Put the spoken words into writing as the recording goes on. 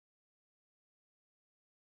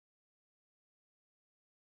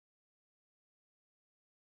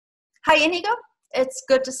Hi, Iñigo. It's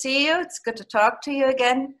good to see you. It's good to talk to you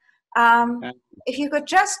again. If you could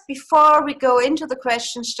just, before we go into the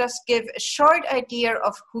questions, just give a short idea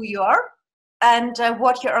of who you are and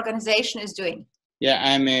what your organization is doing. Yeah,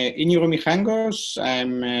 I'm Iñigo.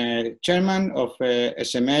 I'm chairman of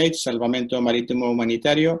SMH, Salvamento Marítimo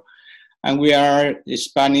Humanitario, and we are a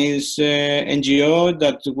Spanish NGO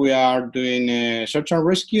that we are doing search and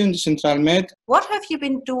rescue in the Central Med. What have you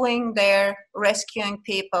been doing there, rescuing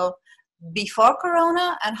people before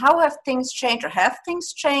Corona, and how have things changed, or have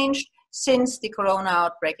things changed since the Corona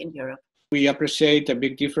outbreak in Europe? We appreciate a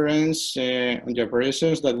big difference on the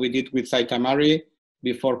operations that we did with Zeiten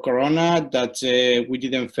before Corona, that we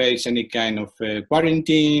didn't face any kind of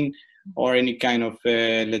quarantine or any kind of,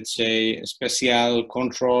 let's say, special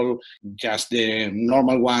control, just the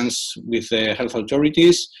normal ones with health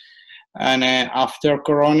authorities. And after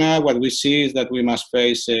Corona, what we see is that we must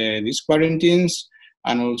face these quarantines,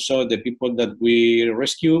 and also the people that we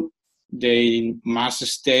rescue, they must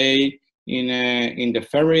stay in the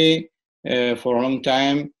ferry for a long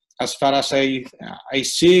time. As far as I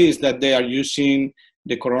see is that they are using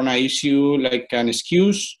the Corona issue like an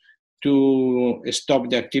excuse to stop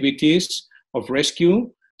the activities of rescue.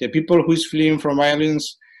 The people who is fleeing from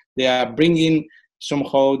violence, they are bringing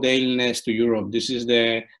somehow the illness to Europe. This is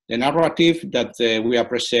the narrative that we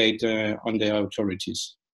appreciate on the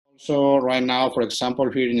authorities. So right now, for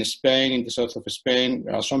example, here in Spain, in the south of Spain,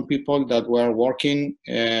 there are some people that were working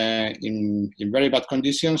in very bad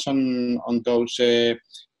conditions on those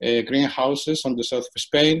greenhouses on the south of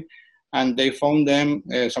Spain, and they found them,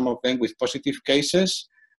 some of them with positive cases,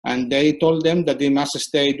 and they told them that they must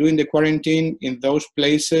stay doing the quarantine in those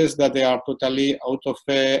places that they are totally out of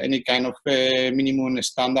any kind of minimum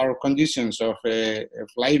standard conditions of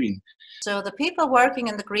living. So the people working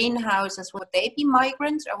in the greenhouses, would they be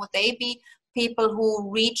migrants, or would they be people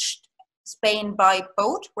who reached Spain by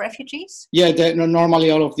boat, refugees? Yeah,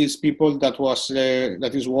 normally all of these people that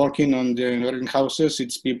is working on the greenhouses,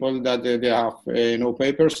 it's people that they have no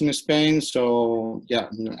papers in Spain. So yeah,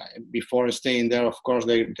 before staying there, of course,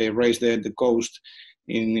 they raise the coast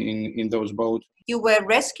in those boats. You were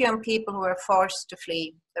rescuing people who were forced to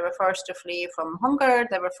flee. They were forced to flee from hunger.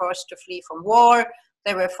 They were forced to flee from war.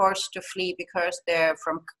 They were forced to flee because they're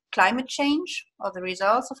from climate change or the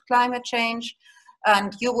results of climate change.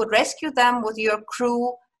 And you would rescue them with your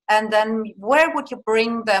crew, and then where would you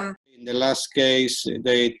bring them? In the last case,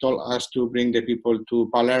 they told us to bring the people to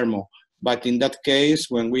Palermo. But in that case,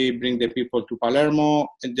 when we bring the people to Palermo,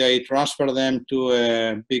 they transfer them to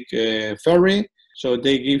a big ferry. So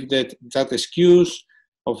they give that excuse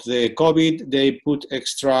of the COVID. They put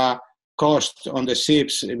extra cost on the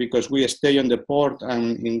ships because we stay on the port,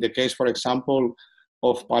 and in the case, for example,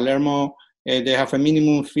 of Palermo, they have a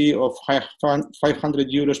minimum fee of 500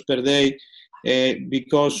 euros per day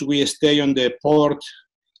because we stay on the port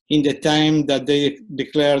in the time that they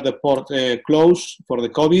declare the port closed for the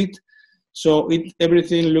COVID. So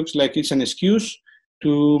everything looks like it's an excuse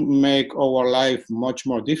to make our life much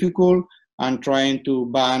more difficult and trying to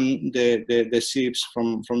ban the ships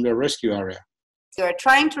from the rescue area. You're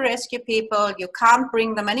trying to rescue people, you can't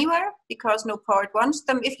bring them anywhere because no port wants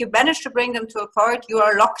them. If you manage to bring them to a port, you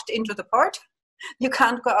are locked into the port. You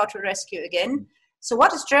can't go out to rescue again. So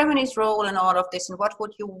what is Germany's role in all of this, and what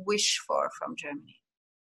would you wish for from Germany?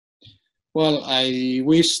 Well, I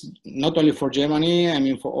wish not only for Germany, I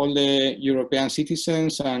mean for all the European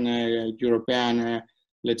citizens and European,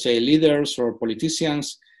 let's say, leaders or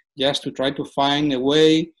politicians, just to try to find a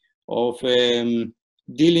way of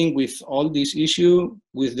dealing with all this issue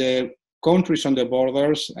with the countries on the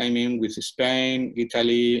borders, I mean with Spain,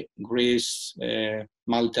 Italy, Greece,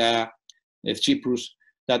 Malta, Cyprus,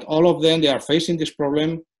 that all of them, they are facing this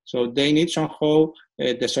problem, so they need somehow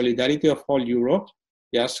the solidarity of all Europe,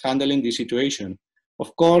 just handling the situation.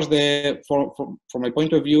 Of course, from my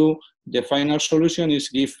point of view, the final solution is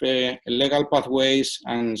give legal pathways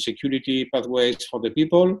and security pathways for the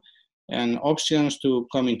people, and options to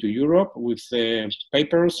come into Europe with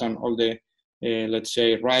papers and all the, let's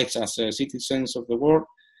say, rights as citizens of the world.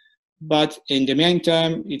 But in the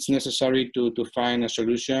meantime, it's necessary to find a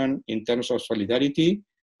solution in terms of solidarity.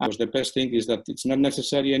 Because the best thing is that it's not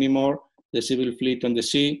necessary anymore, the civil fleet on the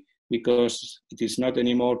sea, because it is not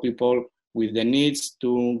anymore people with the needs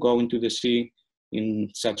to go into the sea in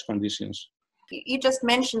such conditions. You just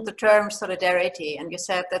mentioned the term solidarity, and you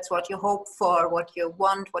said that's what you hope for, what you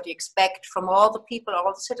want, what you expect from all the people,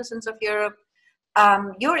 all the citizens of Europe.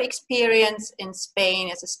 Your experience in Spain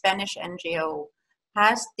as a Spanish NGO,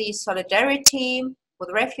 has the solidarity with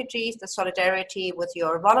refugees, the solidarity with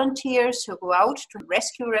your volunteers who go out to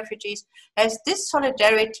rescue refugees. Has this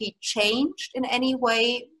solidarity changed in any way?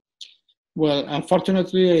 Well,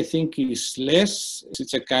 unfortunately, I think it's less.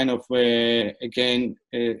 It's a kind of, again,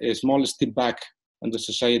 a small step back on the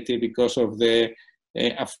society because of the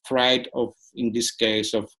afraid of, in this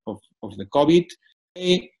case, of the COVID.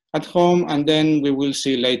 At home, and then we will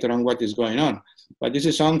see later on what is going on. But this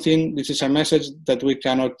is something, this is a message that we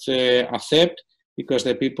cannot accept, because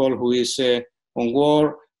the people who is on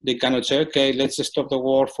war, they cannot say, okay, let's stop the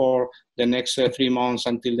war for the next 3 months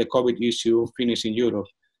until the COVID issue finishes in Europe.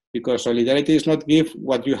 Because solidarity is not give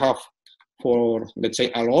what you have for, let's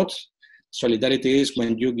say, a lot. Solidarity is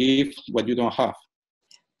when you give what you don't have.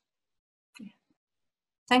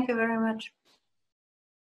 Thank you very much.